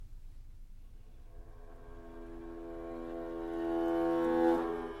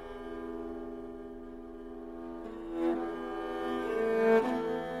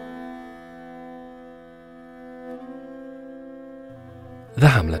The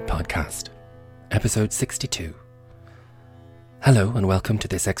Hamlet Podcast, Episode 62. Hello and welcome to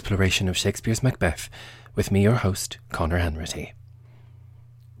this exploration of Shakespeare's Macbeth, with me, your host, Conor Hanratty.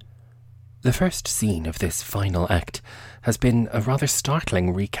 The first scene of this final act has been a rather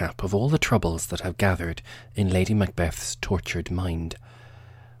startling recap of all the troubles that have gathered in Lady Macbeth's tortured mind.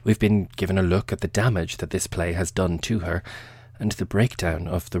 We've been given a look at the damage that this play has done to her, and the breakdown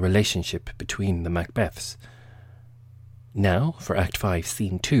of the relationship between the Macbeths. Now, for Act 5,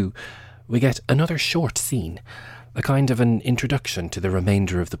 Scene 2, we get another short scene, a kind of an introduction to the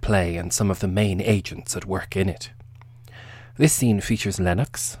remainder of the play and some of the main agents at work in it. This scene features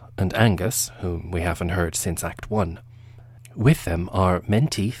Lennox and Angus, whom we haven't heard since Act 1. With them are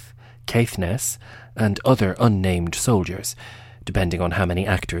Menteith, Caithness, and other unnamed soldiers, depending on how many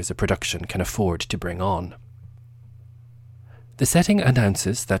actors a production can afford to bring on. The setting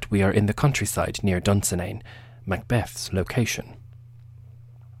announces that we are in the countryside near Dunsinane, Macbeth's location.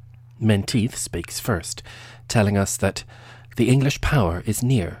 Menteith speaks first, telling us that the English power is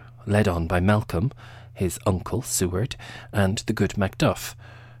near, led on by Malcolm, his uncle Seward, and the good Macduff.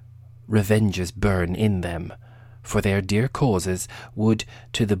 Revenges burn in them, for their dear causes would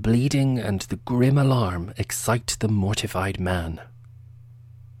to the bleeding and the grim alarm excite the mortified man.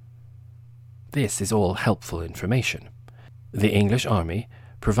 This is all helpful information. The English army,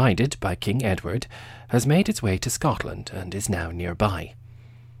 provided by King Edward, has made its way to Scotland and is now nearby.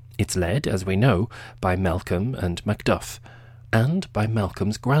 It's led, as we know, by Malcolm and Macduff, and by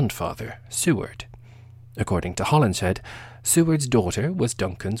Malcolm's grandfather, Seward. According to Holinshed, Seward's daughter was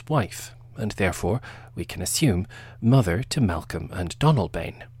Duncan's wife, and therefore, we can assume, mother to Malcolm and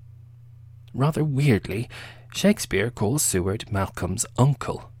Donalbain. Rather weirdly, Shakespeare calls Seward Malcolm's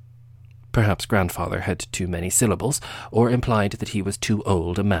uncle. Perhaps grandfather had too many syllables, or implied that he was too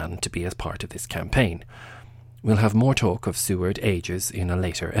old a man to be as part of this campaign. We'll have more talk of Seward ages in a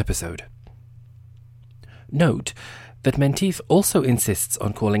later episode. Note that Menteith also insists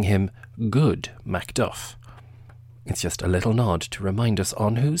on calling him Good Macduff. It's just a little nod to remind us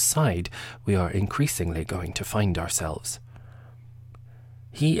on whose side we are increasingly going to find ourselves.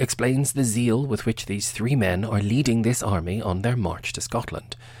 He explains the zeal with which these three men are leading this army on their march to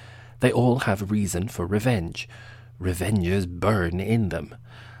Scotland. They all have reason for revenge. Revenges burn in them.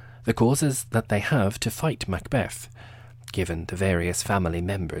 The causes that they have to fight Macbeth, given the various family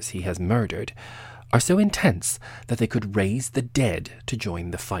members he has murdered, are so intense that they could raise the dead to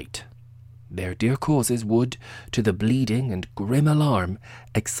join the fight. Their dear causes would, to the bleeding and grim alarm,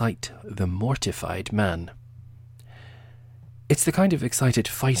 excite the mortified man. It's the kind of excited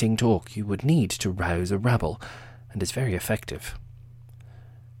fighting talk you would need to rouse a rabble, and is very effective.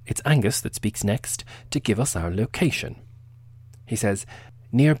 It's Angus that speaks next to give us our location. He says,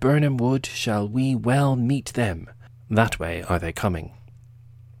 "Near Birnham wood shall we well meet them. That way are they coming."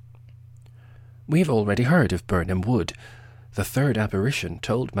 We've already heard of Birnham Wood. The third apparition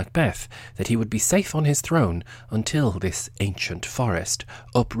told Macbeth that he would be safe on his throne until this ancient forest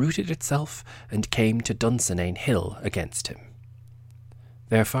uprooted itself and came to Dunsinane Hill against him.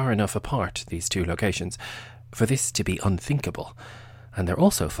 They're far enough apart, these two locations, for this to be unthinkable, and they're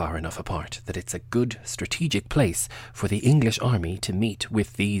also far enough apart that it's a good strategic place for the English army to meet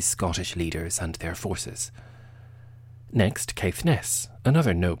with these Scottish leaders and their forces. Next, Caithness,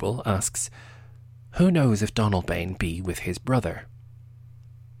 another noble, asks, who knows if Donalbain be with his brother?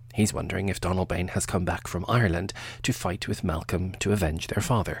 He's wondering if Donalbain has come back from Ireland to fight with Malcolm to avenge their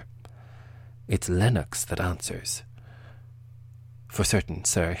father. It's Lennox that answers. For certain,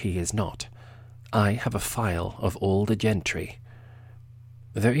 sir, he is not. I have a file of all the gentry.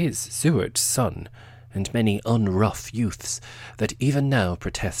 There is Seward's son, and many unrough youths that even now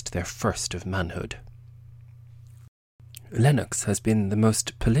protest their first of manhood. Lennox has been the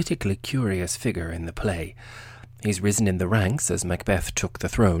most politically curious figure in the play. He's risen in the ranks as Macbeth took the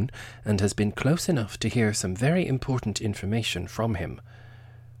throne, and has been close enough to hear some very important information from him.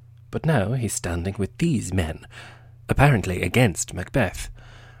 But now he's standing with these men, apparently against Macbeth.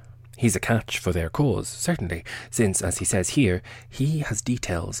 He's a catch for their cause, certainly, since, as he says here, he has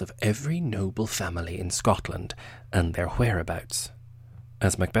details of every noble family in Scotland and their whereabouts.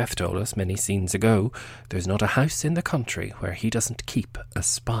 As Macbeth told us many scenes ago, there's not a house in the country where he doesn't keep a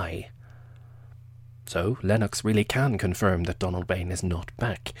spy. So Lennox really can confirm that Donalbain is not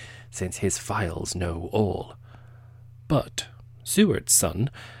back, since his files know all. But Seward's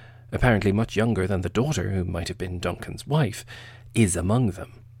son, apparently much younger than the daughter who might have been Duncan's wife, is among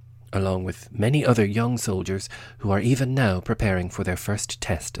them, along with many other young soldiers who are even now preparing for their first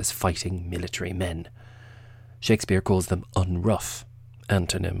test as fighting military men. Shakespeare calls them unrough,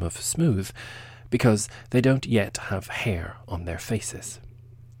 antonym of smooth, because they don't yet have hair on their faces.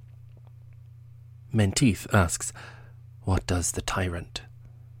 Menteith asks, "What does the tyrant?"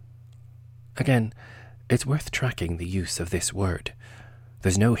 Again, it's worth tracking the use of this word.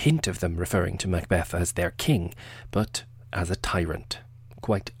 There's no hint of them referring to Macbeth as their king, but as a tyrant,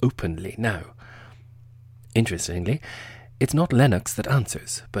 quite openly now. Interestingly, it's not Lennox that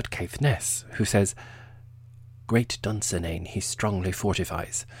answers, but Caithness, who says, "Great Dunsinane he strongly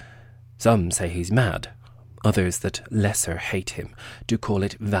fortifies. Some say he's mad, others that lesser hate him do call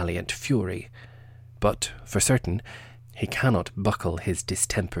it valiant fury. But, for certain, he cannot buckle his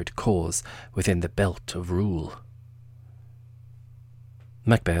distempered cause within the belt of rule."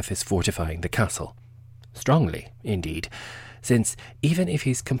 Macbeth is fortifying the castle. Strongly, indeed, since even if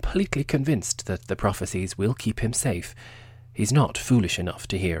he's completely convinced that the prophecies will keep him safe, he's not foolish enough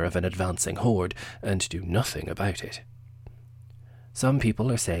to hear of an advancing horde and do nothing about it. Some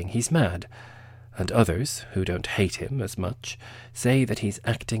people are saying he's mad, and others, who don't hate him as much, say that he's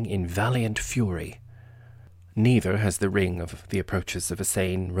acting in valiant fury. Neither has the ring of the approaches of a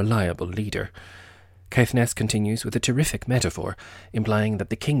sane, reliable leader. Caithness continues with a terrific metaphor, implying that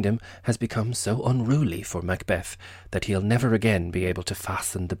the kingdom has become so unruly for Macbeth that he'll never again be able to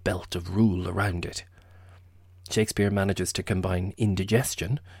fasten the belt of rule around it. Shakespeare manages to combine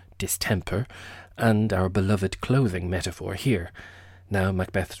indigestion, distemper, and our beloved clothing metaphor here. Now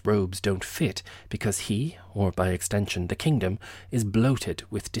Macbeth's robes don't fit because he, or by extension the kingdom, is bloated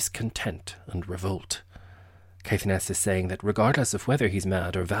with discontent and revolt. Caithness is saying that regardless of whether he's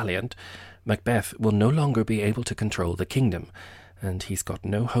mad or valiant, Macbeth will no longer be able to control the kingdom, and he's got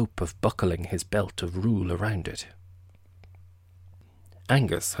no hope of buckling his belt of rule around it.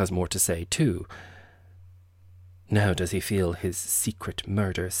 Angus has more to say too. Now does he feel his secret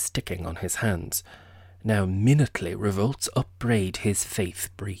murder sticking on his hands. Now minutely revolts upbraid his faith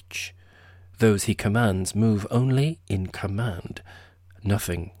breach. Those he commands move only in command,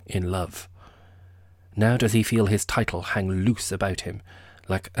 nothing in love. Now does he feel his title hang loose about him,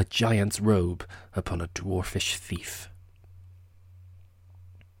 like a giant's robe upon a dwarfish thief.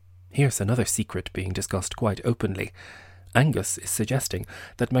 Here's another secret being discussed quite openly. Angus is suggesting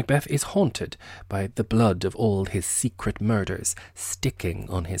that Macbeth is haunted by the blood of all his secret murders sticking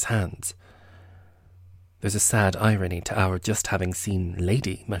on his hands. There's a sad irony to our just having seen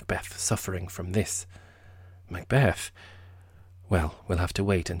Lady Macbeth suffering from this. Macbeth? Well, we'll have to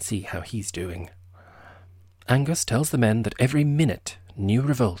wait and see how he's doing. Angus tells the men that every minute new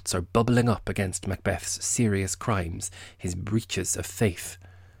revolts are bubbling up against Macbeth's serious crimes, his breaches of faith.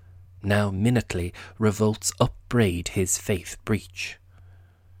 Now minutely revolts upbraid his faith breach.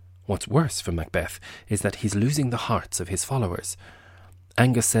 What's worse for Macbeth is that he's losing the hearts of his followers.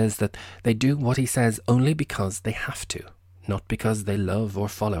 Angus says that they do what he says only because they have to, not because they love or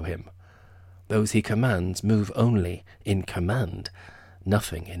follow him. Those he commands move only in command,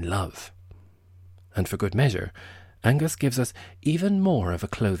 nothing in love. And for good measure, Angus gives us even more of a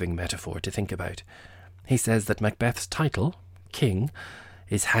clothing metaphor to think about. He says that Macbeth's title, king,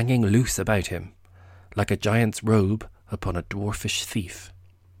 is hanging loose about him, like a giant's robe upon a dwarfish thief.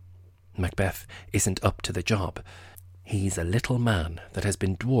 Macbeth isn't up to the job. He's a little man that has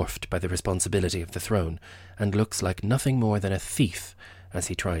been dwarfed by the responsibility of the throne and looks like nothing more than a thief as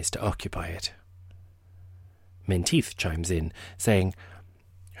he tries to occupy it. Menteith chimes in, saying,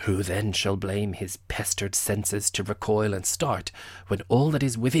 "Who then shall blame his pestered senses to recoil and start, when all that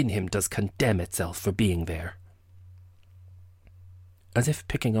is within him does condemn itself for being there?" As if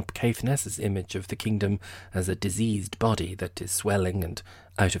picking up Caithness's image of the kingdom as a diseased body that is swelling and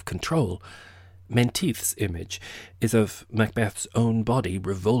out of control, Menteith's image is of Macbeth's own body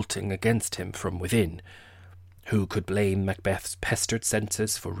revolting against him from within. Who could blame Macbeth's pestered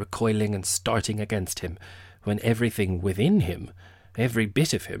senses for recoiling and starting against him, when everything within him, every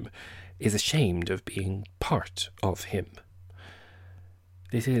bit of him, is ashamed of being part of him?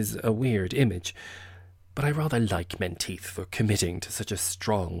 This is a weird image, but I rather like Menteith for committing to such a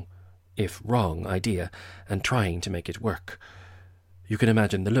strong, if wrong, idea and trying to make it work. You can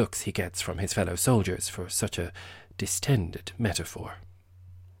imagine the looks he gets from his fellow soldiers for such a distended metaphor.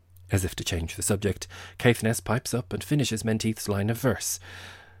 As if to change the subject, Caithness pipes up and finishes Menteith's line of verse.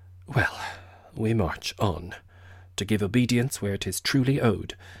 "Well, we march on. To give obedience where 'tis truly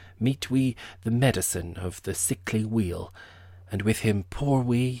owed, meet we the medicine of the sickly weal, and with him pour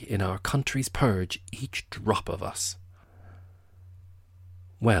we in our country's purge each drop of us."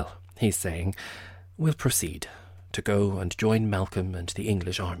 Well, he's saying, we'll proceed to go and join Malcolm and the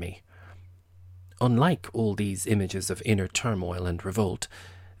English army. Unlike all these images of inner turmoil and revolt,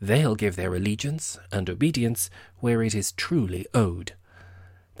 they'll give their allegiance and obedience where it is truly owed.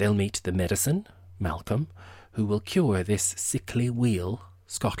 They'll meet the medicine, Malcolm, who will cure this sickly weal,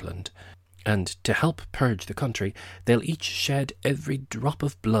 Scotland, And to help purge the country, they'll each shed every drop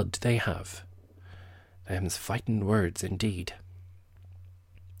of blood they have. Them's fighting words indeed.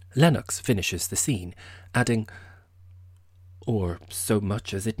 Lennox finishes the scene, adding, "Or so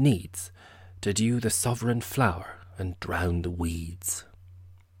much as it needs, to dew the sovereign flower and drown the weeds.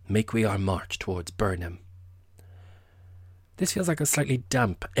 Make we our march towards Birnham." This feels like a slightly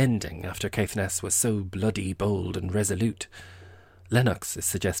damp ending after Caithness was so bloody, bold and resolute. Lennox is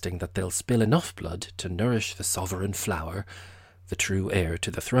suggesting that they'll spill enough blood to nourish the sovereign flower, the true heir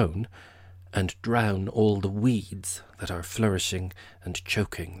to the throne, and drown all the weeds that are flourishing and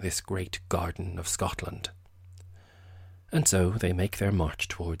choking this great garden of Scotland. And so they make their march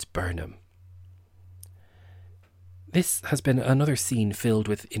towards Birnham. This has been another scene filled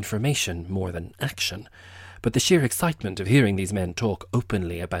with information more than action, but the sheer excitement of hearing these men talk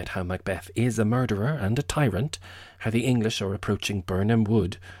openly about how Macbeth is a murderer and a tyrant, how the English are approaching Birnham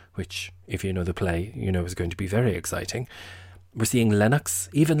Wood, which, if you know the play, you know is going to be very exciting. We're seeing Lennox.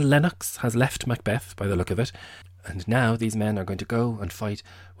 Even Lennox has left Macbeth, by the look of it, and now these men are going to go and fight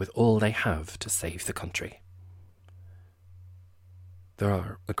with all they have to save the country. There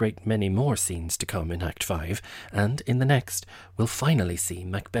are a great many more scenes to come in Act 5, and in the next, we'll finally see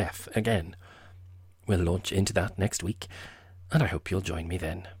Macbeth again. We'll launch into that next week, and I hope you'll join me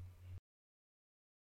then.